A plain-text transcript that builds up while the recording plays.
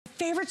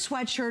favorite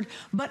sweatshirt,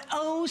 but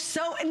oh,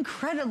 so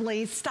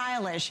incredibly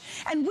stylish.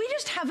 And we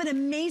just have an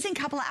amazing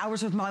couple of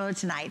hours with Marla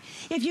tonight.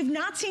 If you've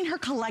not seen her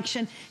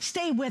collection,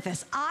 stay with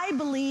us. I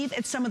believe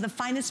it's some of the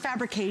finest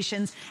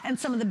fabrications and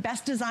some of the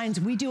best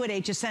designs we do at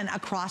HSN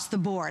across the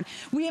board.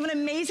 We have an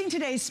amazing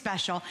today's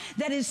special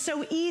that is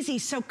so easy,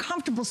 so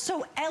comfortable,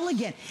 so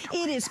elegant.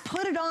 It is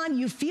put it on,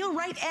 you feel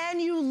right,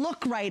 and you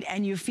look right,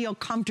 and you feel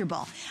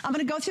comfortable. I'm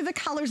gonna go through the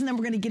colors and then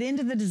we're gonna get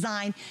into the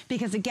design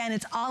because again,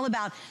 it's all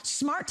about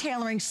smart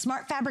tailoring, smart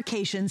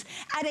fabrications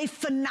at a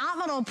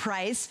phenomenal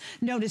price.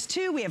 Notice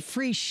too, we have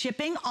free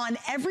shipping on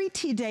every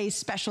T-Day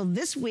special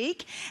this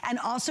week. And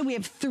also we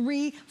have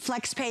 3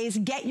 flex pays.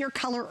 Get your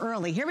color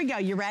early. Here we go,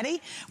 you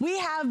ready? We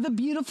have the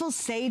beautiful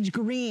sage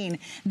green.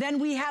 Then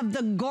we have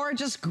the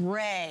gorgeous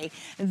gray.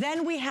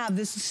 Then we have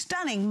this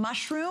stunning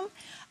mushroom.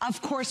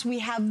 Of course, we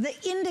have the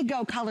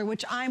indigo color,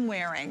 which I'm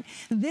wearing.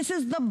 This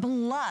is the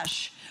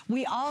blush.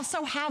 We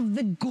also have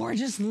the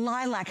gorgeous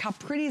lilac. How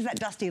pretty is that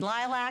dusty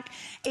lilac?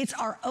 It's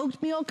our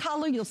oatmeal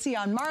color. You'll see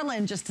on Marla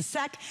in just a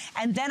sec.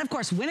 And then, of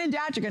course, when in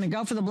doubt, you're gonna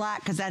go for the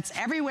black because that's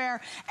everywhere,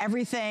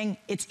 everything.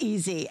 It's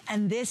easy.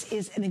 And this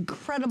is an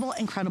incredible,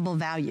 incredible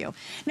value.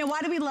 Now,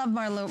 why do we love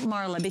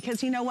Marla?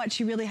 Because you know what?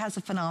 She really has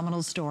a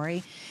phenomenal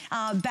story.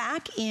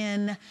 Back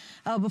in,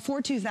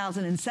 before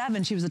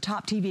 2007, she was a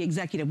top TV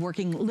executive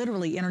working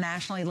literally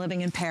internationally,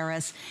 living in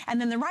Paris. And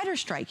then the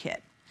writer's strike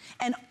hit.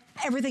 And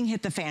everything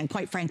hit the fan,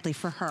 quite frankly,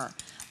 for her.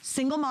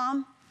 Single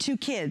mom, 2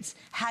 kids,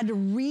 had to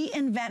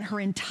reinvent her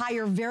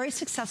entire very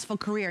successful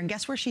career. And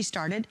guess where she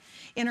started?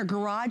 In her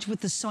garage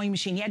with the sewing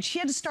machine. She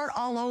had to start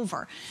all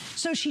over.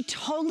 So she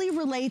totally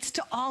relates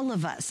to all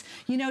of us.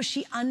 You know,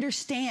 she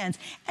understands.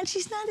 And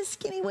she's not a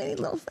skinny, weeny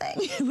little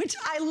thing, which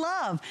I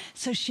love.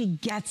 So she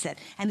gets it.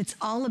 And it's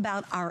all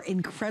about our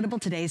incredible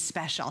today's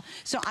special.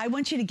 So I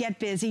want you to get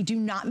busy. Do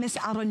not miss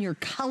out on your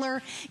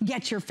color.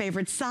 Get your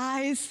favorite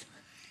size.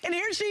 And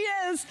here she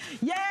is.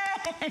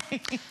 Yay!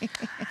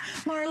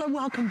 Marla,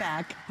 welcome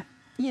back.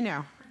 You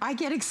know, I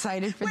get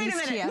excited for these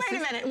TSs.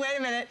 Wait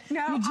a minute.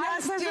 No, you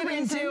just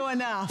didn't do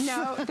enough.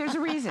 No, there's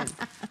a reason.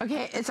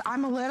 Okay,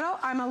 I'm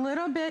a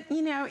little bit,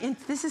 you know,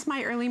 this is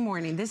my early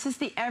morning. This is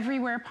the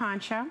Everywear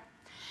poncho.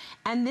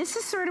 And this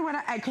is sort of what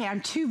okay,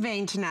 I'm too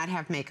vain to not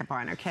have makeup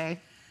on, okay?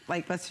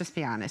 Like, let's just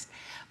be honest.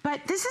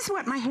 But this is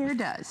what my hair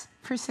does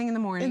first thing in the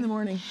morning. In the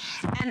morning.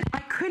 And I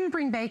couldn't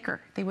bring Baker.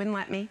 They wouldn't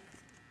let me.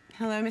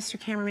 Hello, Mr.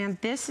 Cameraman.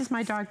 This is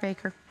my dog,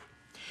 Baker.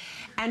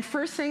 And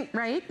first thing,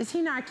 right? Is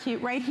he not cute,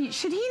 right?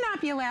 Should he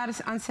not be allowed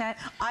on set?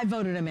 I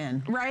voted him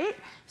in. Right?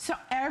 So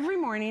every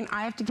morning,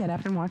 I have to get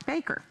up and walk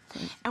Baker.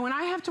 And when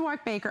I have to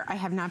walk Baker, I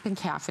have not been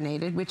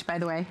caffeinated, which, by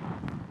the way,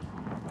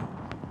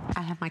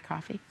 I have my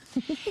coffee.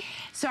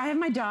 So I have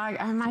my dog,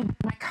 I have my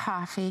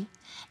coffee,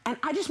 and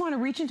I just want to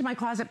reach into my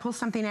closet, pull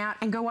something out,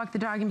 and go walk the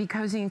dog and be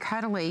cozy and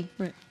cuddly.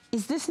 Right.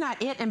 Is this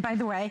not it? And by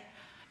the way,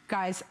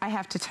 guys, I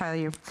have to tell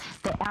you,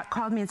 they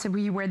called me and said,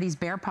 will you wear these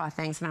bear paw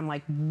things? And I'm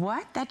like,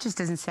 what? That just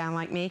doesn't sound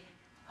like me.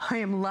 I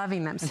am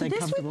loving them. So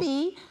this would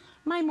be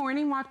my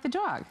morning walk the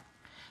dog.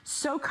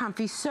 So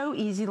comfy, so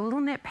easy, little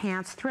knit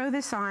pants, throw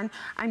this on,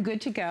 I'm good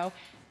to go.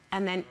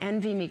 And then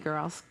envy me,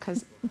 girls,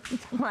 because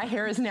my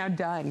hair is now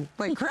done.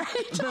 Like,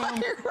 right?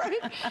 Right?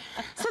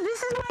 So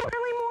this is my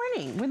early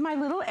morning with my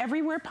little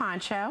Everywear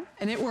poncho.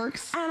 And it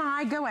works. And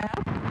I go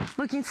out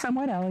looking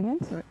somewhat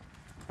elegant.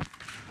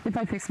 If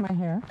I fix my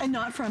hair. And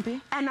not frumpy.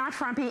 And not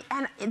frumpy.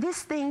 And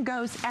this thing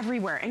goes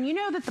everywhere. And you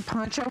know that the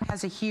poncho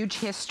has a huge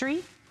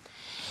history.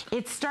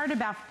 It started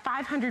about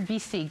 500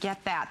 BC,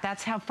 get that.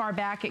 That's how far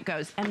back it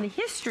goes. And the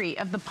history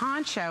of the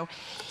poncho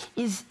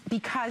is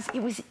because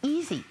it was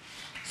easy.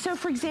 So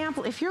for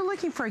example, if you're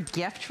looking for a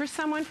gift for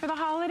someone for the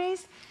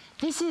holidays,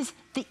 this is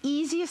the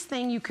easiest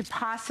thing you could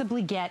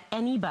possibly get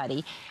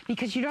anybody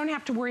because you don't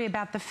have to worry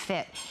about the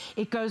fit.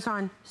 It goes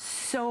on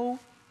so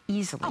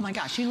easily. Oh my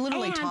gosh, you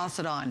literally toss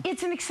it on.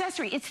 It's an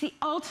accessory. It's the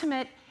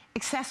ultimate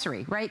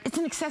accessory, right? It's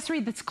an accessory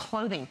that's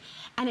clothing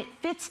and it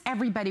fits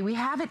everybody. We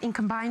have it in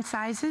combined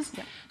sizes.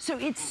 Yep. So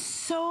it's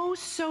so,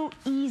 so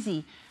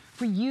easy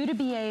for you to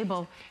be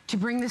able to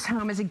bring this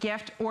home as a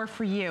gift or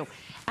for you.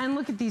 And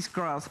look at these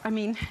girls. I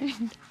mean,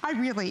 I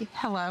really,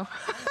 hello.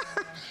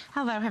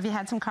 Hello, have you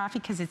had some coffee?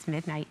 Because it's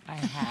midnight. I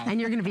have. And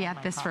you're gonna be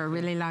at this for a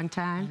really long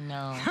time. I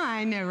know.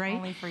 I know, right?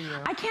 Only for you.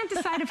 I can't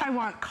decide if I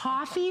want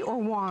coffee or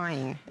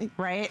wine,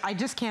 right? I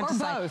just can't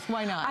decide. Or both,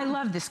 why not? I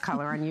love this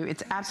color on you.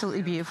 It's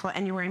absolutely beautiful.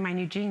 And you're wearing my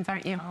new jeans,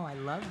 aren't you? Oh, I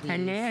love these.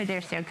 Hello,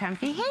 they're so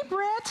comfy. Hey,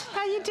 Britt,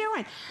 how you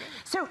doing?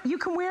 So you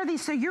can wear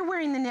these. So you're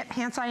wearing the knit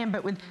pants I am,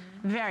 but with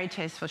very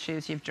tasteful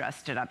shoes. You've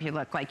dressed it up. You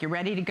look like you're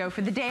ready to go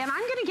for the day. And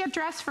I'm gonna get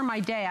dressed for my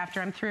day after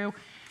I'm through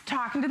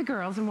talking to the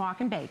girls and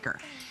walking Baker.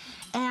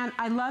 And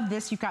I love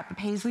this. You've got the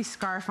paisley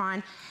scarf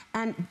on.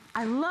 And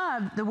I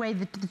love the way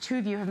that the two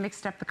of you have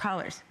mixed up the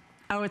colors.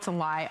 Oh, it's a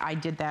lie. I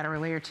did that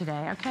earlier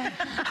today, okay?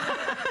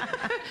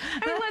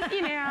 I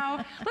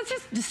mean, let's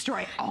just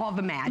destroy all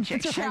the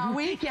magic, shall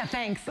we? Yeah,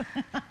 thanks.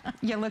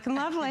 You're looking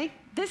lovely.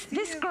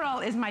 This girl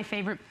is my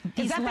favorite.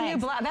 Is that the new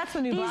blouse? That's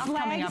the new blouse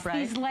coming up, right?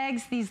 These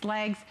legs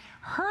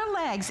Her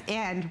legs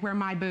end where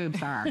my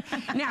boobs are.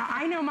 Now,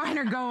 I know mine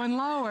are going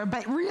lower,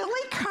 but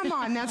really? Come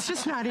on, that's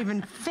just not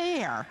even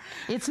fair.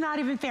 It's not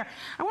even fair.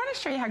 I want to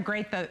show you how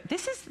great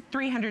this is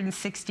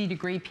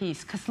 360-degree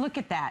piece, because look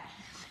at that.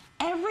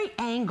 Every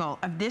angle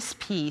of this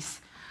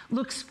piece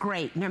looks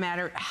great, no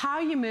matter how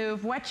you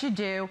move, what you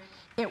do,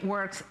 it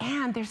works.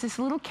 And there's this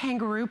little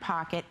kangaroo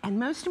pocket, and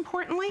most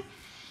importantly,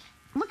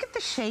 look at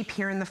the shape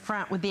here in the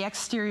front with the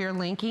exterior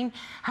linking,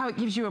 how it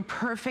gives you a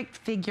perfect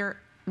figure,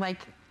 like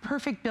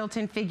perfect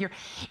built-in figure.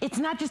 It's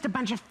not just a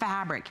bunch of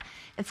fabric.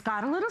 It's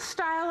got a little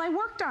style. I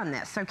worked on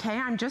this, okay?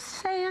 I'm just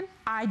saying,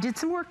 I did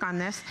some work on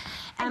this,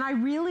 and I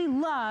really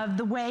love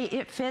the way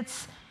it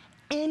fits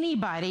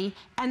anybody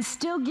and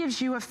still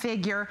gives you a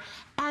figure,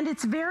 and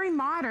it's very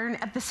modern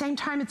at the same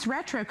time it's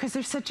retro, because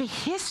there's such a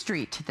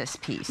history to this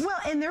piece. Well,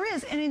 and there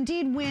is, and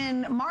indeed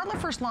when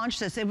Marla first launched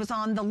this, it was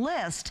on the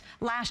list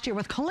last year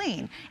with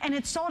Colleen, and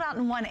it sold out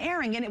in one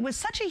airing, and it was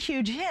such a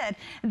huge hit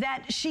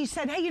that she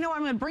said, hey, you know,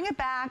 I'm gonna bring it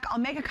back, I'll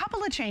make a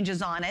couple of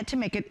changes on it to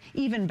make it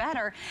even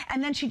better,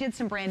 and then she did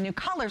some brand new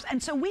colors,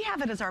 and so we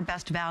have it as our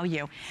best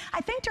value.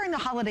 I think during the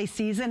holiday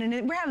season,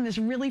 and we're having this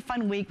really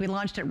fun week, we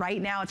launched it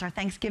right now, it's our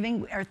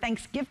Thanksgiving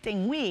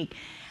week.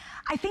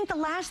 I think the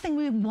last thing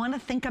we want to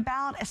think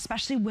about,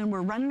 especially when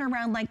we're running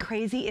around like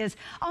crazy, is,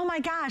 oh my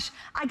gosh,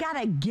 I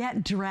gotta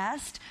get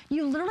dressed.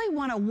 You literally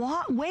want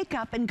to wake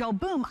up and go,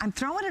 boom, I'm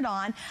throwing it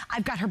on.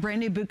 I've got her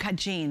brand new bootcut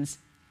jeans.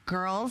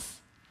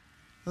 Girls,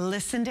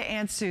 listen to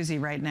Aunt Susie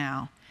right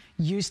now.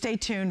 You stay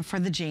tuned for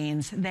the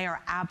jeans. They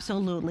are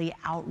absolutely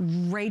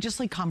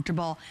outrageously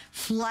comfortable,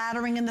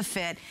 flattering in the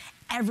fit,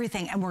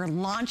 everything, and we're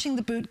launching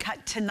the boot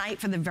cut tonight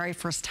for the very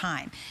first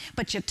time.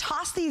 But you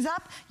toss these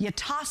up, you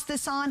toss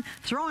this on,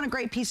 throw on a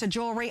great piece of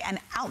jewelry, and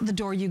out the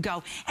door you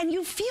go. And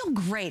you feel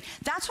great.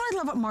 That's what I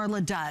love what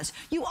Marla does.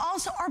 You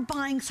also are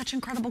buying such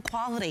incredible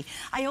quality.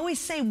 I always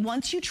say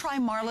once you try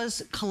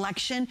Marla's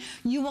collection,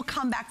 you will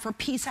come back for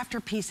piece after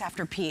piece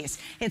after piece.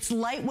 It's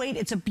lightweight,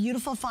 it's a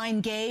beautiful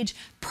fine gauge,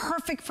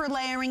 perfect for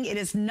layering. It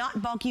is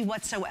not bulky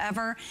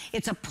whatsoever.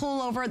 It's a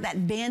pullover.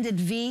 That banded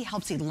V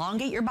helps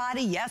elongate your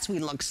body. Yes, we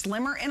look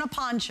slimmer in a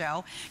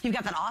poncho. You've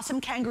got that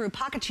awesome kangaroo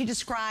pocket she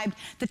described,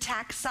 the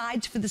tack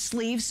sides for the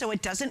sleeves so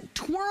it doesn't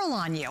twirl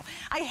on you.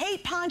 I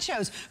hate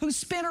ponchos who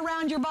spin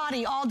around your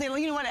body all day.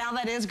 You know what how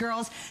that is,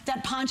 girls?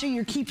 That poncho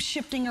you keep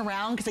shifting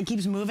around because it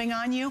keeps moving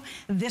on you.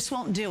 This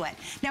won't do it.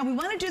 Now we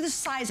want to do the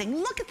sizing.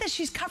 Look at this,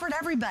 she's covered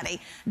everybody.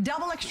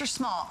 Double extra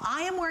small.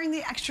 I am wearing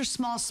the extra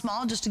small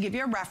just to give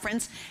you a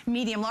reference.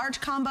 Medium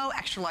large combo,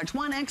 extra large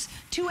 1X,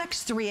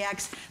 2X,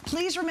 3X.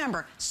 Please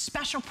remember,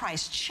 special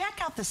price. Check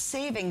out the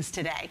savings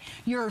today.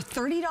 You're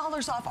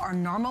 $30 off our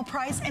normal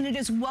price, and it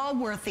is well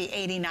worth the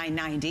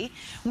 $89.90.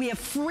 We have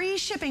free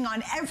shipping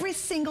on every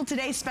single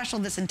Today Special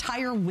this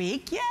entire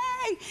week. Yay!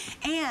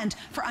 And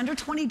for under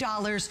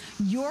 $20,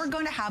 you're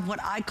going to have what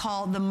I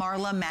call the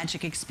Marla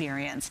Magic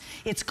Experience.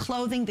 It's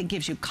clothing that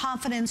gives you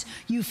confidence.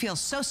 You feel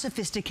so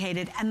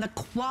sophisticated, and the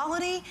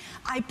quality,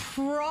 I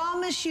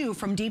promise you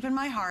from deep in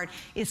my heart,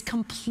 is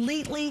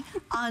completely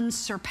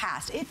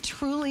unsurpassed. It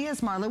truly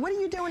is, Marla. What are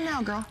you doing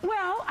now, girl?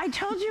 Well, I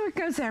told you it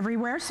goes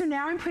everywhere, so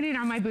now I'm putting it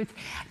on my boots.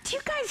 Do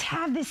you guys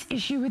have this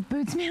issue with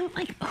boots, man?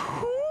 Like,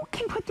 who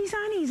can put these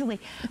on easily?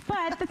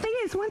 But the thing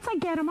is, once I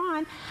get them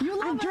on,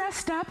 I'm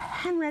dressed up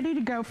and ready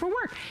to go for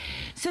work.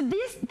 So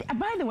this,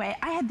 by the way,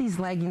 I had these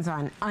leggings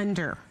on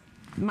under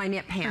my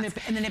knit pants.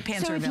 And the knit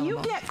pants are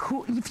available.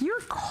 So if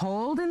you're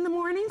cold in the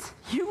mornings,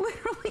 you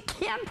literally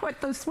can put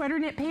those sweater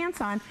knit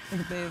pants on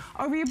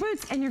over your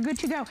boots and you're good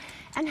to go.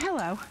 And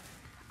hello,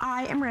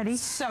 I am ready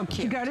so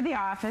cute to go to the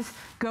office,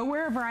 go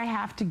wherever I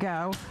have to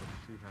go.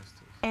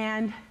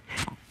 And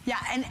yeah,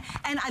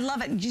 and I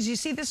love it. Did you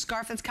see this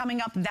scarf that's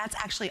coming up? That's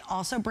actually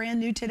also brand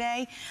new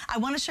today. I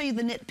want to show you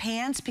the knit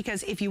pants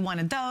because if you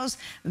wanted those,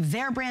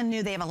 they're brand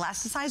new. They have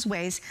elasticized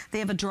waist. They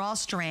have a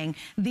drawstring.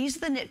 These are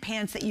the knit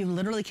pants that you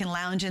literally can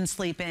lounge in,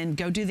 sleep in,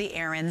 go do the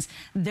errands.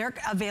 They're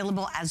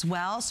available as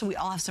well, so we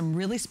all have some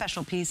really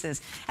special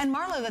pieces. And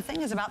Marla, the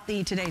thing is about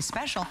the Today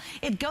Special,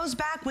 it goes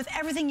back with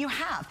everything you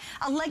have.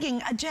 A legging,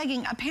 a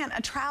jegging, a pant,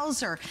 a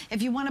trouser.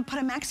 If you want to put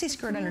a maxi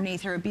skirt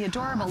underneath here, it'd be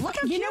adorable. Look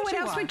how cute you are. You know what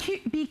else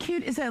would be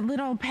cute is a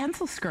little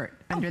pencil skirt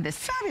under this.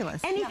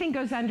 Fabulous. Anything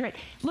goes under it.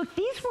 Look,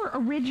 these were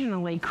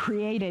originally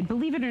created,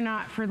 believe it or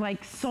not, for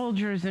like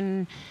soldiers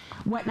and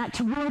whatnot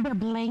to wear their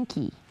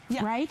blankie.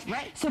 Yeah, right?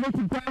 So they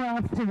could go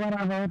off to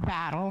whatever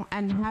battle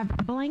and have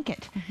a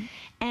blanket.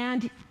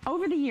 And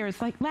over the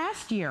years, like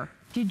last year,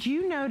 did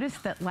you notice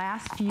that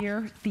last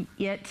year the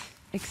It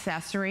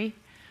accessory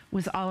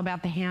was all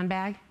about the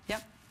handbag?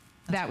 Yep.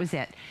 That was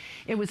it.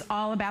 It was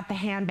all about the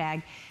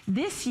handbag.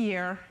 This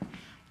year,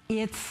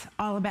 it's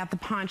all about the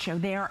poncho.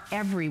 They are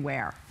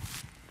everywhere.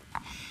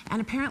 And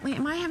apparently,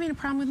 am I having a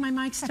problem with my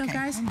mic still,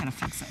 guys? I'm gonna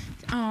fix it.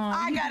 Oh,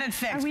 I got it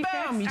fixed.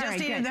 Boom, you just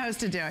needed those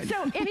to do it.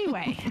 So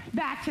anyway,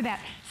 back to that.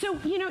 So,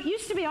 you know, it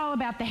used to be all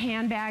about the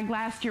handbag.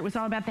 Last year, it was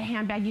all about the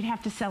handbag. You'd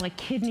have to sell a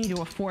kidney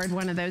to afford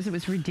one of those. It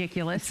was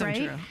ridiculous, right?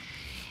 So true.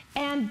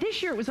 And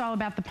this year it was all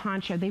about the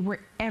poncho. They were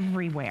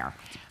everywhere.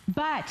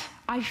 But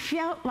I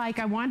felt like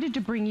I wanted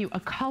to bring you a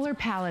color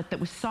palette that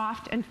was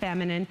soft and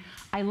feminine.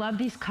 I love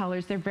these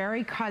colors. They're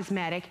very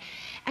cosmetic.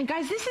 And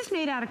guys, this is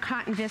made out of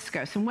cotton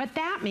viscose. And what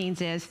that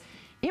means is,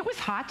 it was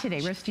hot today,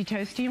 roasty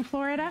toasty in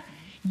Florida.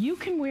 You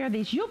can wear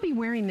these. You'll be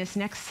wearing this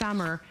next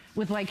summer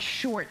with like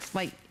shorts,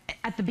 like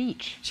at the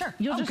beach. Sure.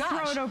 You'll just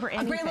throw it over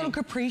anything. A great little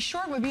capri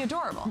short would be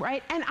adorable.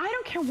 Right, and I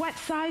don't care what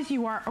size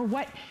you are or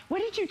what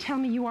did you tell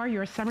me you are?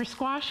 You're a summer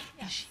squash?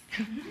 Yes.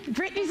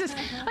 Brittany's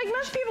like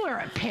most people are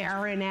a pear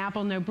or an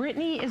apple. No,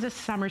 Brittany is a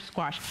summer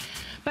squash.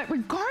 But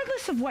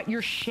regardless of what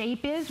your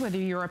shape is, whether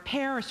you're a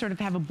pear or sort of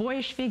have a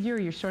boyish figure, or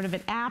you're sort of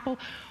an apple,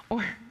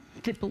 or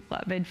the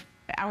beloved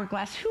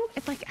hourglass.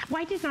 It's like,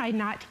 why did I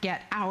not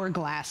get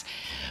hourglass?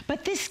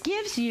 But this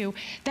gives you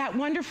that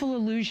wonderful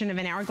illusion of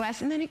an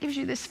hourglass, and then it gives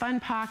you this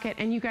fun pocket.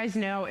 And you guys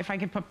know, if I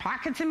could put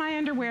pockets in my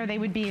underwear, they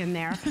would be in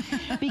there.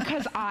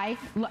 Because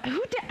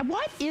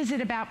what is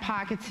it about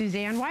pockets,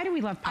 Suzanne? Why do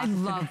we love pockets?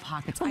 I love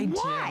pockets. I do.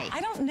 Why?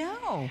 I don't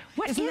know.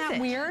 Isn't that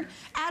weird?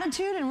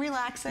 Attitude and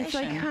relaxation. It's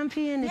like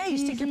comfy and it's you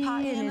stick your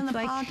easy hand in the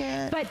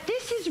pocket. But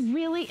this is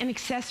really an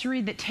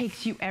accessory that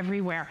takes you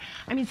everywhere.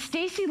 I mean,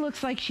 Stacy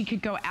looks like she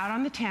could go out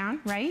on the town,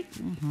 right?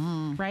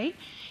 Mm-hmm. Right?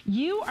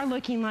 You are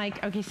looking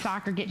like, okay,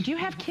 soccer. Do you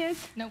have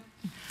kids? Nope.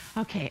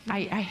 Okay,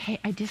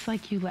 I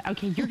dislike you.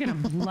 Okay, you're gonna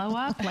blow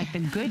up like the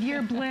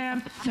Goodyear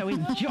blimp, so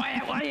enjoy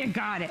it while you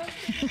got it.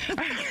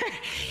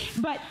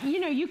 But you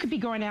know, you could be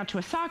going out to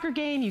a soccer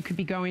game, you could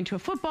be going to a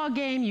football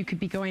game, you could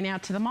be going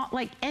out to the mall,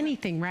 like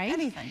anything, right?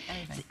 Anything.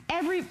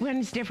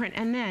 Everyone's different,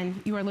 and then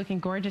you are looking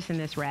gorgeous in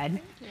this red.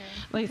 Thank you.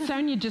 Like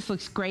Sonia just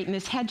looks great in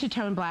this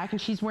head-to-toe in black,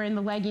 and she's wearing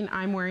the legging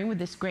I'm wearing with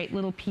this great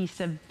little piece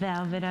of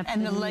velvet up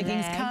and the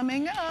leggings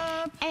coming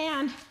up.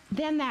 And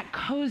then that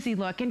cozy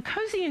look, and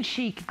cozy and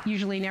chic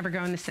usually never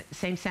go in the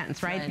same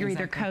sentence, right? You're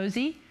either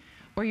cozy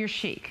or you're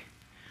chic.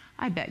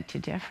 I beg to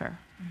differ.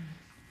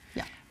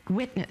 Yeah.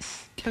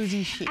 Witness.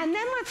 Cozy chic. And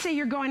then let's say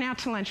you're going out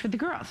to lunch with the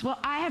girls. Well,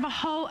 I have a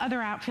whole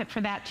other outfit for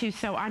that too,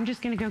 so I'm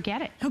just gonna go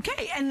get it.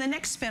 Okay, and the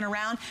next spin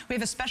around, we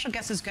have a special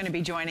guest who's gonna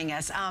be joining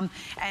us.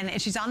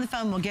 And she's on the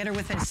phone, we'll get her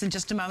with us in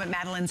just a moment,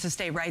 Madeline, so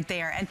stay right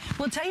there. And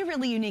we'll tell you a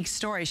really unique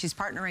story. She's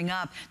partnering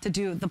up to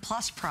do the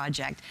Plus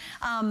Project.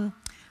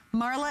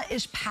 Marla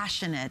is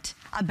passionate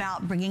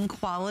about bringing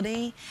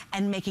quality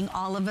and making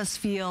all of us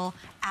feel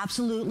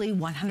absolutely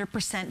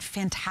 100%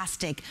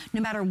 fantastic, no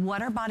matter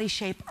what our body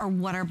shape or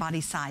what our body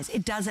size.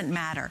 It doesn't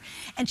matter.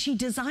 And she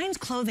designs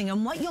clothing,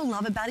 and what you'll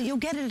love about it, you'll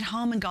get it at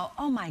home and go,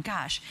 oh my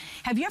gosh.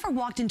 Have you ever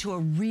walked into a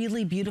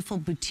really beautiful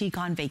boutique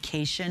on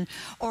vacation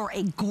or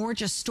a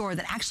gorgeous store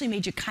that actually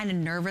made you kind of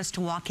nervous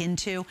to walk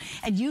into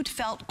and you'd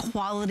felt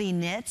quality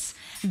knits?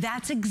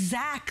 That's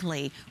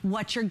exactly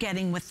what you're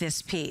getting with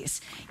this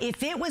piece.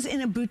 If it was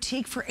in a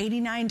boutique for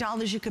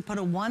 $89, you could put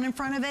a 1 in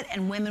front of it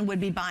and women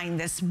would be buying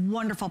this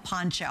wonderful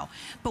poncho.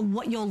 But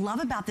what you'll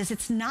love about this,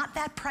 it's not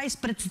that price,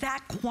 but it's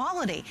that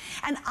quality.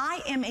 And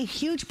I am a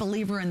huge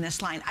believer in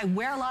this line. I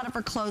wear a lot of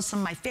her clothes. Some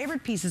of my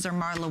favorite pieces are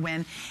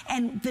MarlaWynne.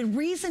 And the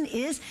reason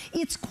is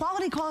it's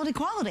quality, quality,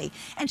 quality.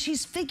 And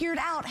she's figured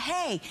out,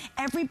 hey,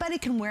 everybody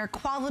can wear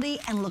quality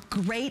and look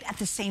great at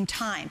the same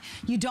time.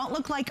 You don't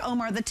look like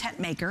Omar the tent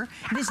maker.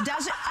 This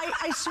doesn't,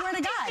 I swear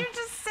to God. Did you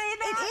just say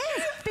that?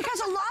 It is, because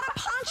a lot of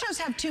ponchos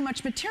have too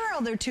much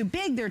material. They're too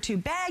big, they're too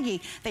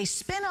baggy. They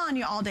spin on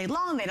you all day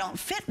long. They don't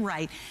fit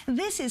right.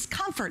 This is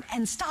comfort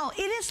and style.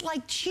 It is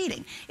like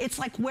cheating. It's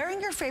like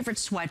wearing your favorite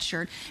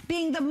sweatshirt,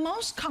 being the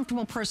most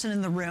comfortable person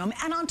in the room,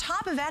 and on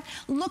top of that,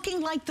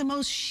 looking like the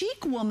most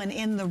chic woman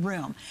in the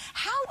room.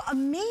 How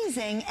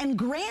amazing and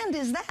grand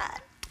is that?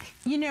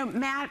 You know,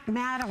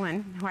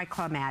 Madeline, who I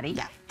call Maddie,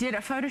 did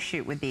a photo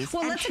shoot with these.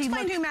 Well, let's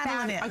explain who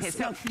Madeline is. Okay,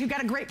 so you've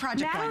got a great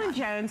project going on. Madeline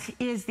Jones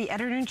is the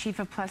editor-in-chief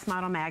of Plus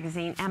Model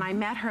magazine, and I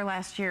met her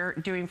last year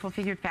doing Full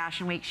Figured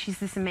Fashion Week. She's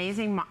this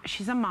amazing,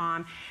 she's a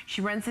mom. She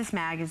runs this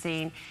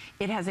magazine.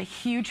 It has a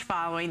huge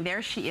following.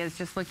 There she is,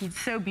 just looking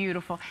so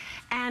beautiful.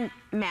 And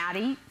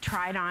Maddie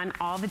tried on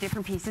all the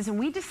different pieces, and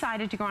we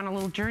decided to go on a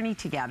little journey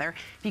together.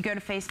 If you go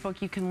to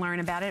Facebook, you can learn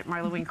about it,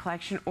 MarlaWynne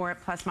Collection, or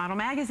at Plus Model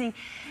magazine.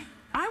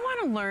 I want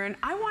to learn,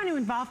 I want to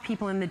involve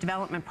people in the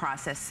development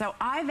process. So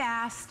I've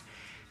asked,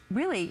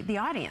 really, the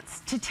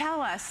audience to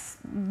tell us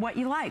what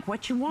you like,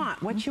 what you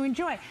want, what you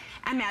enjoy.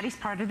 And Maddie's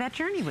part of that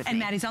journey with me. And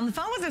Maddie's on the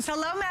phone with us.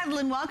 Hello,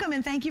 Madeline. Welcome,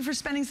 and thank you for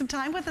spending some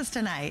time with us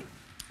tonight.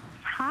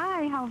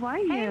 Hi, how are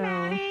you? Hey,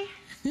 Maddie.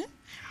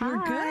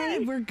 We're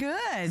good. We're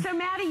good. So,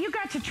 Maddie, you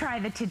got to try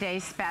the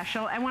Today's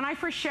Special, and when I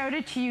first showed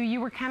it to you, you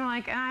were kind of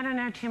like, I don't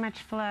know, too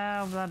much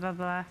flow, blah, blah,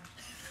 blah.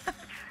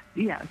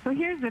 Yeah, so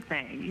here's the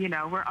thing. You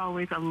know, we're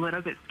always a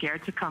little bit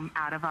scared to come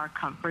out of our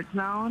comfort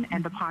zone,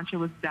 and the poncho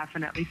was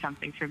definitely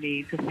something for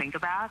me to think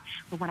about.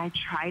 But when I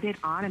tried it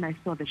on and I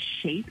saw the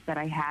shape that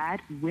I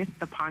had with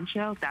the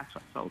poncho, that's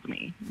what sold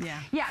me. Yeah.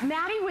 Yeah,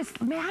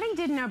 Maddie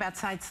didn't know about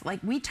side slits. Like,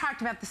 we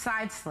talked about the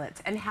side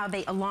slits and how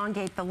they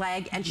elongate the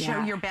leg and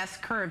show your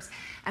best curves.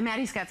 And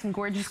Maddie's got some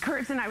gorgeous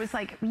curves, and I was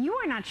like, you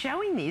are not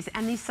showing these.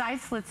 And these side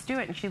slits do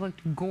it, and she looked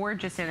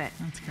gorgeous in it.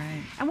 That's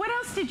great. And what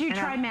else did you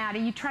try, Maddie?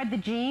 You tried the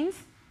jeans?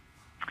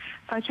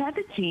 So I tried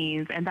the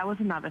jeans, and that was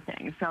another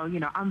thing. So, you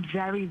know, I'm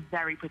very,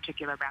 very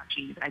particular about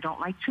jeans. I don't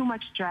like too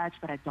much stretch,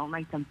 but I don't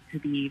like them to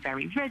be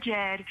very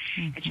rigid.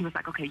 And she was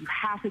like, okay, you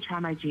have to try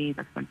my jeans.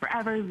 I spent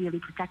forever really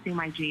protecting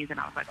my jeans. And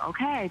I was like,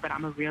 okay, but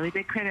I'm a really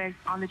big critic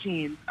on the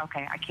jeans.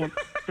 Okay, I can't,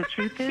 the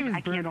truth is, I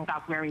can't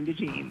stop wearing the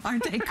jeans.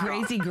 Aren't they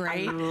crazy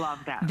great? I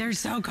love them. They're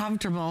so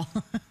comfortable.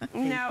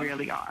 They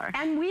really are.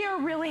 And we are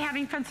really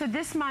having fun. So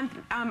this month,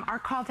 our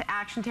call to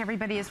action to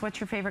everybody is, what's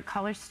your favorite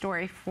color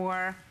story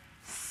for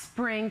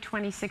spring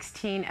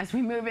 2016 as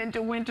we move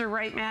into winter,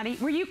 right, Maddie?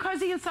 Were you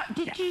cozy inside?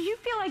 Did you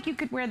feel like you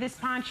could wear this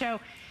poncho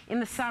in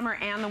the summer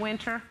and the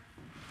winter?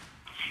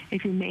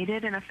 If you made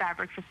it in a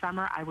fabric for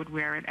summer, I would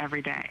wear it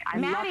every day.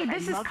 Maddie,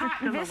 this is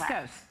cotton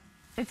viscose.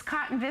 It's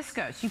cotton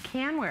viscose. You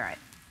can wear it.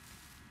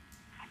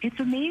 It's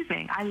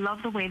amazing. I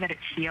love the way that it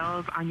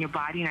feels on your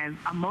body, and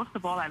most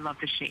of all, I love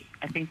the shape.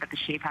 I think that the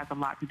shape has a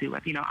lot to do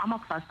with, you know, I'm a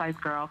plus-size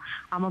girl,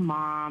 I'm a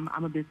mom,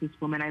 I'm a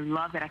businesswoman. I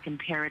love that I can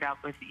pair it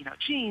up with, you know,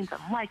 jeans and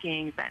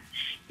leggings and,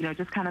 you know,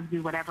 just kind of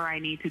do whatever I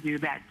need to do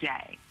that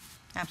day.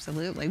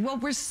 Absolutely. Well,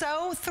 we're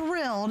so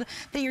thrilled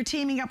that you're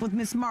teaming up with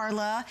Miss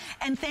Marla,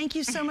 and thank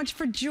you so much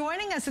for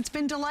joining us. It's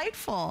been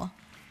delightful.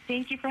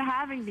 Thank you for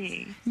having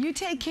me. You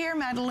take care,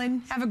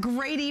 Madeline. Have a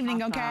great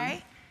evening, Awesome.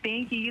 Okay?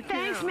 Thank you. You too.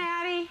 Thanks,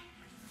 Maddie.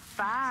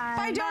 Bye.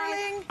 Bye,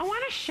 darling. I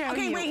want to show you.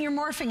 Okay, wait, you're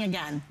morphing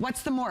again.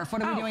 What's the morph?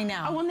 What are we doing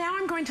now? Oh, well, now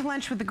I'm going to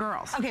lunch with the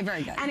girls. Okay,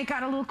 very good. And it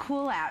got a little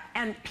cool out.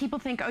 And people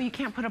think, oh, you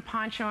can't put a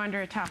poncho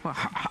under a top. Well,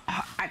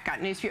 I've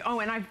got news for you. Oh,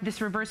 and I've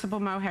this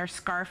reversible mohair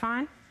scarf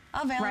on.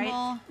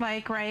 Available.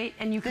 Right?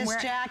 And you can wear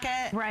this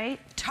jacket. Right.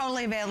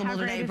 Totally available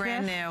today,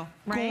 brand new.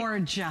 Right?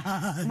 Gorgeous.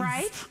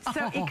 Right?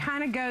 So it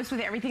kind of goes with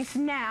everything. So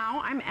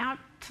now I'm out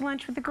to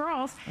lunch with the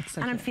girls,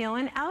 and I'm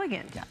feeling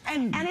elegant. Yeah.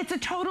 And it's a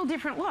total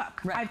different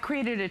look. Right. I've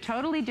created a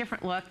totally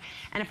different look,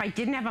 and if I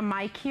didn't have a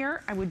mic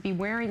here, I would be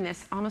wearing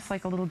this almost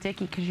like a little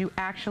dickie, because you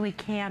actually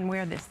can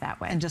wear this that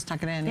way. And just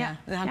tuck it in, yeah.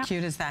 How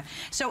cute is that?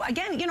 So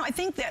again, you know, I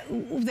think that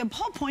the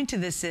whole point to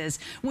this is,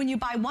 when you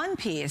buy one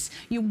piece,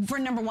 for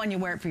number one, you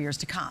wear it for years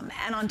to come.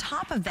 And on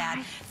top of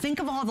that, think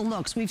of all the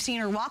looks. We've seen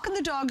her walking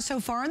the dog so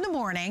far in the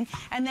morning,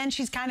 and then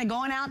she's kind of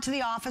going out to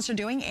the office or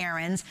doing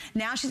errands.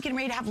 Now she's getting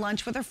ready to have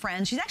lunch with her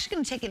friends. She's actually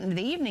going to take it into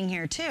the evening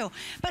here too.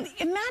 But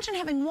imagine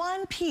having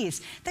one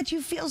piece that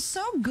you feel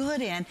so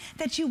good in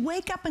that you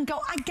wake up and go,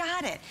 I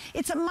got it.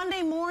 It's a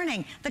Monday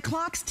morning. The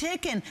clock's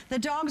ticking. The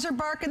dogs are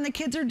barking. The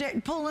kids are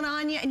pulling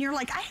on you. And you're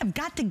like, I have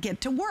got to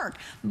get to work.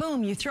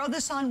 Boom. You throw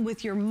this on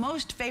with your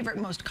most favorite,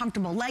 most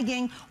comfortable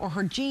legging, or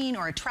her jean,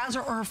 or a trouser,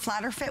 or her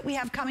flatter fit we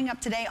have coming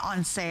up today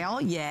on sale.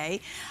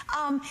 Yay.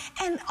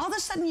 And all of a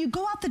sudden you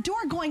go out the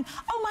door going,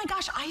 oh my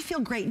gosh, I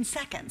feel great in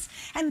seconds.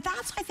 And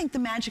that's, I think, the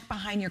magic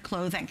behind your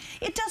clothing.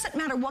 It doesn't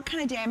matter what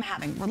kind of day I'm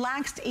having.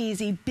 Relaxed,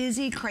 easy,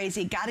 busy,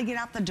 crazy, got to get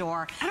out the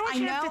door. I don't want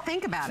you to have to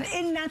think about it.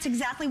 And that's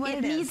exactly what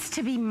it is. It needs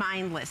to be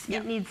mindless.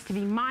 Yep. It needs to be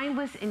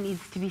mindless. It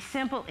needs to be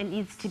simple. It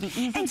needs to be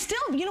easy. And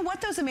still, you know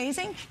what, though, is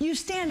amazing? You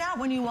stand out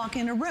when you walk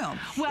in a room.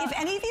 Well, if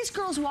any of these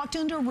girls walked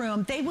into a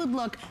room, they would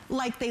look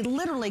like they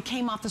literally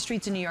came off the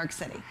streets of New York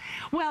City.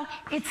 Well,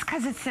 it's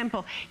because it's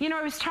simple. You know,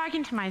 I was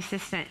talking to my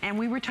assistant, and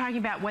we were talking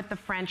about what the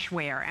French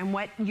wear and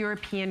what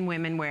European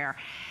women wear.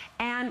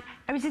 And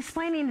I was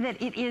explaining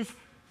that it is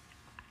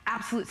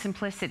absolute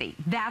simplicity.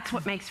 That's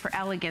what makes for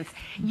elegance.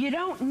 You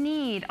don't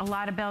need a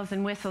lot of bells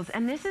and whistles.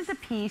 And this is a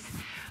piece,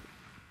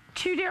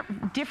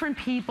 different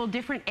people,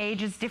 different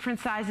ages, different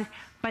sizes,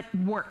 but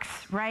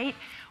works, right?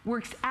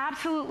 Works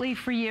absolutely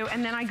for you.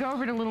 And then I go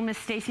over to little Miss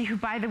Stacy, who,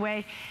 by the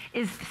way,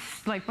 is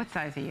like, what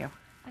size are you?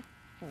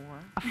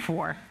 A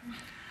 4.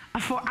 A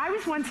 4. I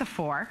was once a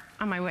 4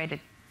 on my way to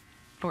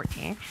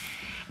 14.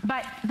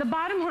 But the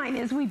bottom line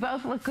is, we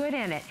both look good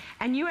in it.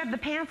 And you have the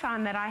pants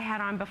on that I had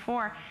on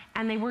before,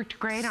 and they worked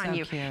great on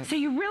you. Cute. So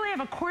you really have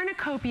a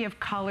cornucopia of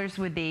colors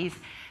with these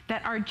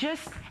that are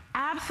just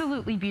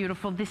absolutely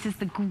beautiful. This is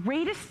the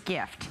greatest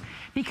gift,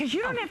 because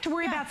you don't have to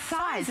worry about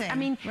size. Sizing. I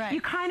mean, right. You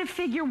kind of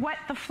figure what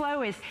the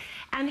flow is.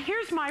 And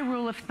here's my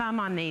rule of thumb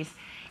on these.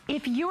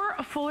 If you're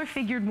a fuller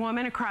figured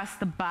woman across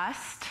the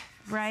bust,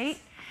 right,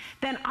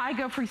 then I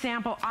go, for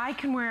example, I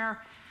can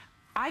wear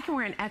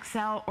an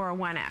XL or a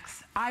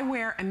 1X. I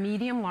wear a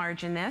medium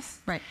large in this,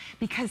 right,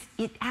 because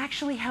it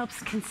actually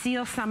helps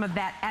conceal some of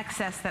that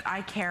excess that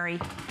I carry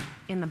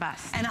in the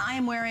bust. And I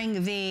am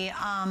wearing the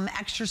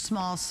extra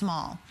small.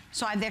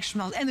 So I have the extra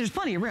small, and there's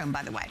plenty of room,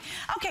 by the way.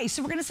 Okay,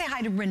 so we're gonna say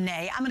hi to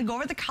Renee. I'm gonna go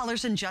over the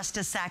colors in just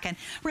a second.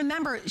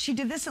 Remember, she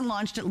did this and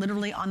launched it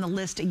literally on the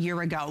list a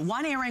year ago.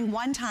 One airing,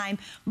 one time,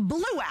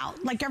 blew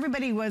out. Like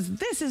everybody was,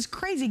 this is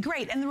crazy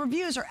great, and the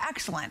reviews are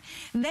excellent.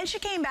 And then she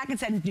came back and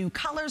said, new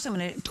colors, I'm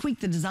gonna tweak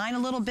the design a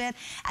little bit,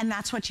 and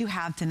that's what you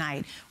have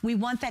tonight. We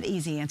want that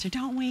easy answer,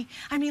 don't we?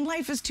 I mean,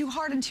 life is too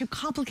hard and too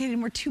complicated,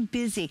 and we're too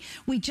busy.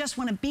 We just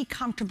wanna be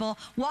comfortable,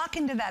 walk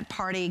into that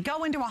party,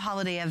 go into a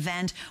holiday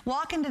event,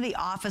 walk into the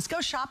office,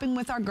 go shopping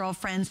with our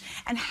girlfriends,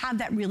 and have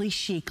that really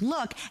chic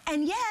look.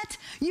 And yet,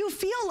 you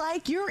feel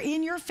like you're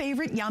in your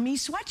favorite yummy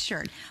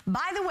sweatshirt.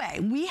 By the way,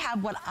 we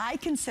have what I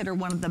consider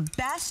one of the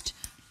best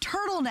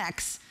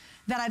turtlenecks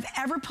that I've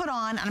ever put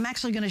on, and I'm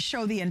actually gonna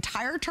show the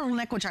entire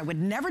turtleneck, which I would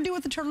never do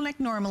with the turtleneck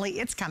normally.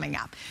 It's coming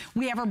up.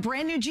 We have our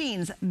brand new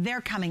jeans.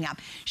 They're coming up.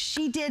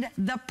 She did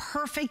the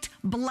perfect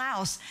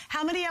blouse.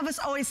 How many of us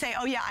always say,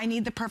 oh yeah, I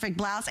need the perfect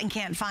blouse and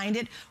can't find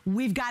it?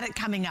 We've got it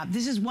coming up.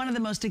 This is one of the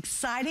most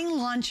exciting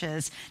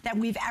launches that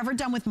we've ever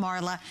done with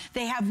Marla.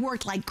 They have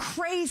worked like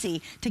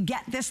crazy to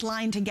get this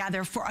line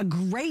together for a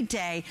great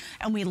day,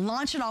 and we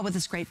launch it all with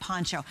this great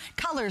poncho.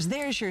 Colors,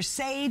 there's your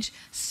sage,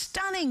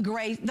 stunning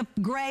gray. The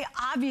gray,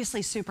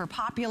 obviously super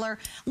popular.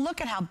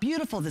 Look at how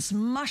beautiful this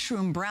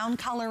mushroom brown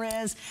color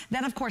is.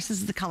 Then of course this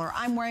is the color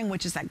I'm wearing,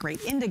 which is that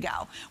great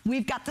indigo.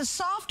 We've got the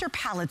softer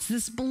palettes.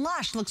 This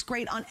blush looks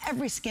great on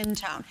every skin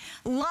tone.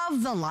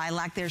 Love the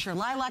lilac. There's your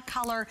lilac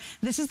color.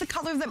 This is the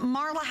color that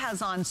Marla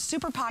has on.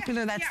 Super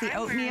popular. That's the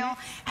oatmeal.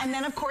 And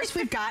then of course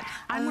we've got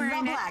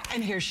the black.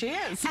 And here she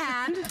is.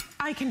 And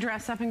I can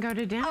dress up and go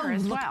to dinner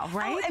as well,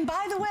 right? Oh, and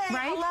by the way,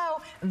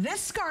 hello,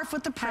 this scarf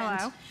with the print,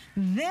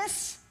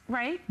 this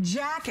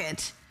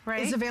jacket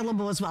is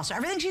available as well. So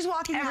everything she's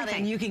walking out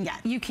in, you can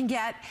get. You can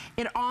get.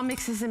 It all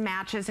mixes and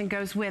matches and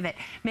goes with it.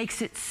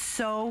 Makes it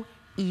so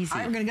easy. All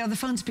right, we're gonna go to the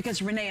phones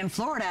because Renee in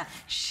Florida,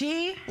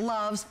 she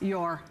loves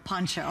your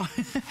poncho.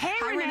 Hey,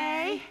 Hi,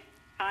 Renee.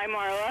 Hi,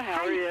 Marla.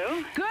 How are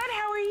you? Good.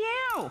 How are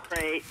you?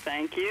 Great.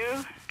 Thank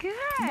you. Good.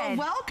 Well,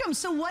 welcome.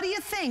 So what do you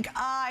think?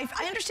 I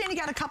understand you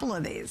got a couple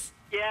of these.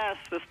 Yes,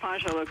 this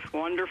poncho looks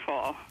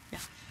wonderful. Yeah.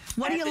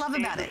 What do you love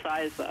about it? The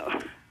size,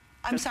 though.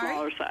 I'm sorry?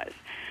 Smaller size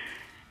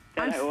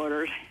that I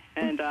ordered.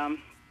 And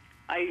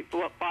I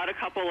bought a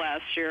couple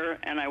last year,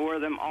 and I wore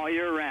them all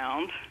year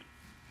round.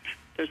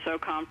 They're so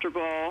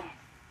comfortable.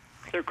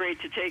 They're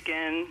great to take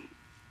in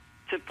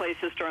to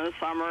places during the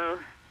summer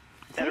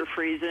that are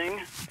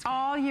freezing.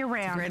 All year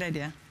round. That's a great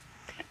idea.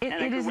 And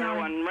I can wear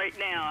one right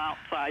now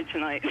outside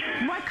tonight.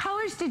 What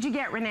colors did you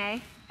get,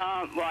 Renee?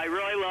 Well, I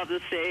really love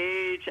the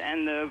sage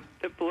and the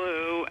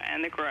blue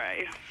and the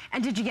gray.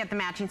 And did you get the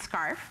matching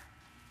scarf?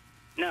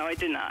 No, I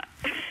did not.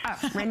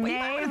 Oh,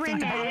 Renee, what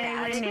am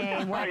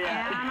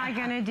I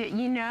going to do?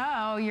 You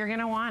know you're going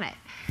to want it.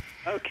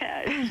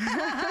 Okay.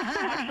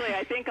 Actually,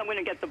 I think I'm going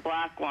to get the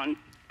black one.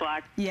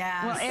 Black.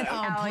 Yeah. Well, it's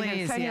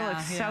elegant. Sonia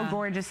looks so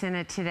gorgeous in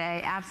it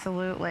today.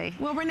 Absolutely.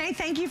 Well, Renee,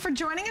 thank you for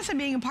joining us and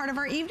being a part of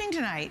our evening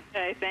tonight.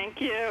 Okay, thank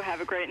you.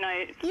 Have a great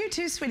night. You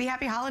too, sweetie.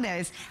 Happy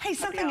holidays. Hey,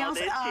 something else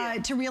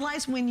to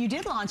realize when you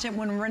did launch it,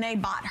 when Renee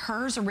bought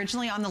hers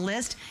originally on the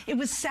list, it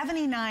was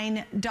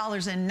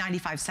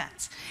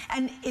 $79.95.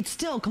 And it's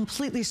still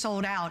completely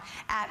sold out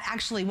at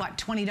actually, what,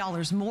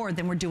 $20 more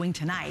than we're doing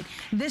tonight.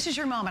 This is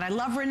your moment. I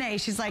love Renee.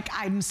 She's like,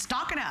 I'm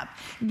stocking up.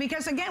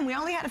 Because again, we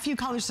only had a few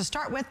colors to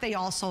start with. They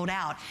all sold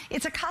out.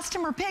 It's a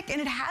customer pick, and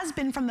it has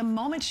been from the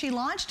moment she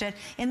launched it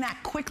in that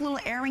quick little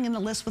airing in the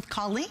list with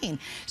Colleen.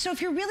 So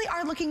if you really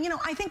are looking, you know,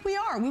 I think we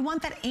are. We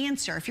want that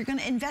answer. If you're going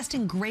to invest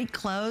in great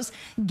clothes,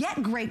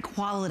 get great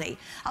quality.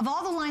 Of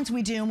all the lines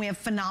we do, and we have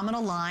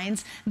phenomenal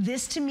lines,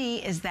 this to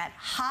me is that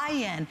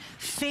high-end,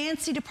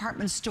 fancy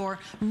department store,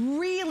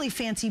 really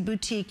fancy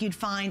boutique you'd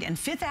find in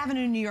Fifth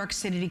Avenue, New York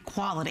City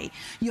quality.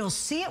 You'll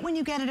see it when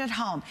you get it at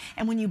home.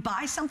 And when you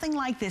buy something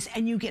like this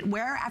and you get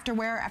wear after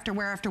wear after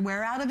wear after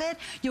wear out of it,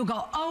 you'll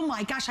go, oh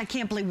my gosh, I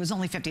can't believe it was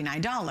only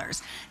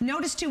 $59.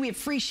 Notice too, we have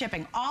free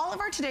shipping. All of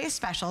our today's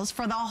specials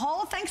for the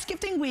whole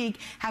Thanksgiving week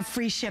have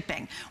free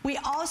shipping. We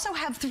also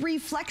have 3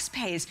 flex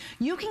pays.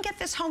 You can get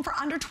this home for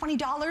under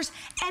 $20,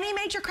 any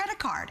major credit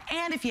card.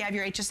 And if you have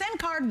your HSN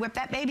card, whip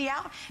that baby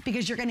out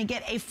because you're gonna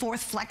get a 4th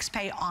flex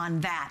pay on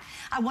that.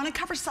 I wanna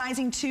cover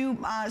sizing too,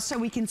 so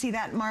we can see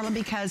that, Marla,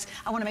 because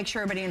I wanna make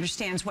sure everybody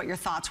understands what your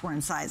thoughts were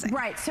in sizing.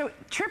 Right, so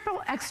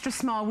triple extra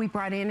small we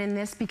brought in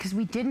this because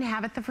we didn't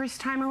have it the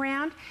first time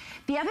around.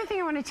 The other thing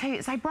I want to tell you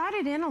is I brought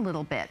it in a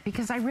little bit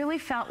because I really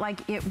felt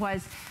like it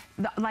was,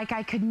 like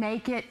I could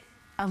make it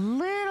a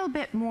little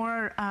bit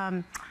more,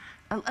 a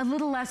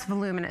little less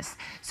voluminous.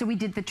 So we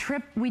did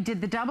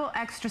the double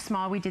extra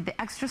small, we did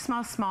the extra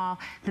small small,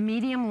 the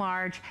medium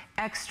large,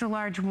 extra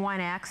large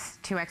 1X,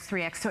 2X,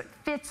 3X. So it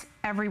fits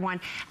everyone.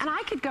 And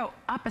I could go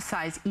up a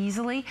size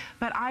easily,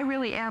 but I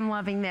really am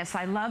loving this.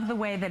 I love the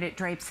way that it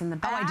drapes in the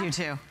back. Oh, I do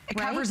too. It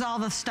covers all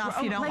the stuff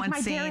you don't want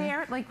seen. Like my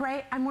derriere, like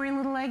right, I'm wearing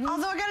little leggings.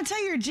 Although I gotta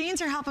tell you, your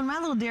jeans are helping my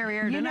little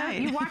derriere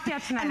tonight. You walked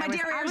out tonight. And my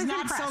derriere is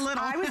not so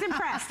little. I was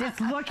impressed. It's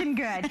looking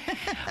good.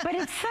 But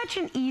it's such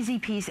an easy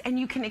piece, and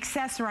you can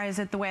accessorize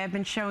it the way I've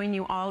been showing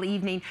you all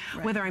evening,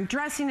 whether I'm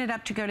dressing it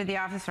up to go to the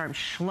office or I'm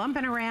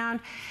schlumping around,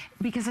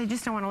 because I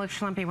just don't want to look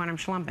schlumpy when I'm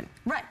schlumping.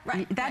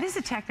 That is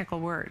a technical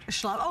word.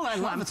 Schlump. Oh, I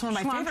love it. It's one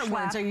of my favorite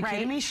words. Are you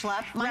kidding me?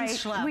 Schlep.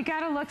 Mine's schlep. We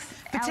got to look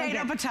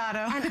potato,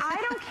 potato. And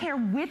I don't care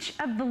which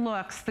of the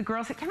looks the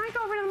girls say. Can I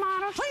go over to the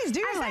models? Please do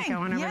your thing. I like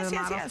going over to the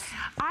models. Yes.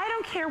 I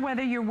don't care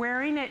whether you're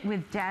wearing it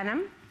with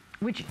denim,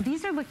 which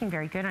these are looking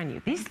very good on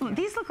you. These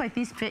look like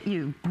these fit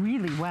you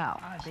really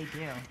well. Oh, they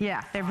do.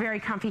 Yeah, they're very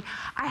comfy.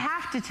 I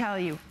have to tell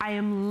you, I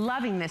am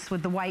loving this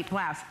with the white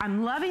blouse.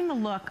 I'm loving the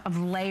look of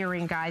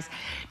layering, guys.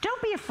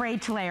 Don't be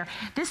afraid to layer.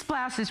 This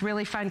blouse is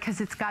really fun because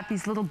it's got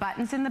these little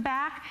buttons in the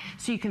back,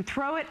 so you can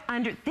throw it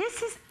under.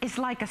 This is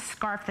like a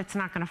scarf that's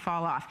not gonna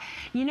fall off.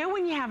 You know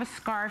when you have a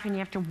scarf and you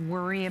have to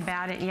worry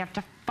about it and you have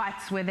to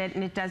futz with it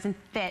and it doesn't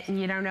fit and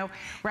you don't know,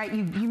 right?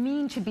 You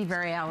mean to be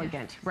very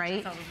elegant,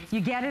 right? You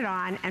get it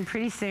on and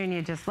pretty soon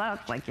you just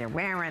look like you're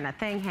wearing a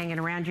thing hanging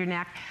around your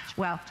neck.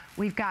 Well,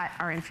 we've got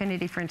our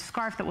infinity fringe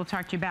scarf that we'll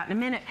talk to you about in a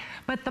minute,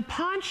 but the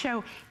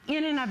poncho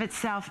in and of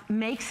itself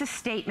makes a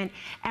statement,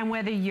 and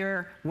whether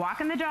you're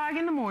walking the dog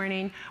in the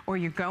morning or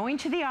you're going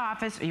to the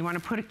office or you want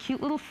to put a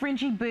cute little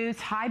fringy boots,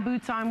 high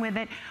boots on with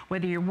it,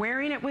 whether you're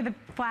wearing it with the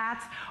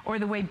flats or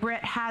the way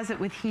Britt has it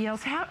with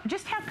heels,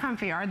 just how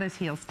comfy are those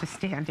heels to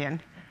stand in?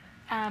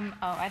 Oh,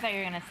 I thought you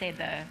were going to say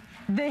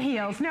the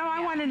heels. No,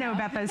 I want to know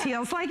about those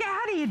heels. Like,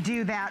 how do you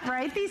do that,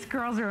 right? These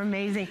girls are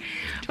amazing.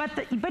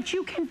 But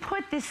you can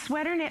put this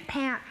sweater knit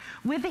pant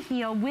with the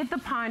heel, with the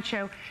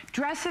poncho,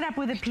 dress it up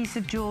with a piece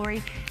of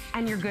jewelry,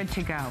 and you're good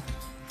to go.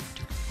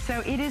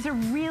 So it is a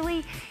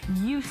really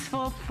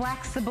useful,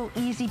 flexible,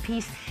 easy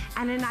piece,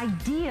 and an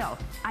ideal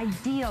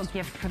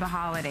gift for the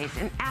holidays.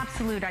 An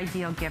absolute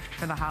ideal gift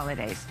for the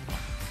holidays.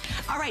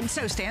 All right,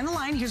 so stay on the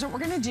line. Here's what we're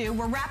gonna do.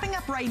 We're wrapping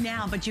up right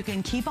now, but you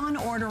can keep on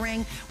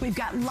ordering. We've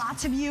got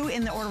lots of you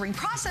in the ordering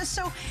process,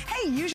 so hey, usually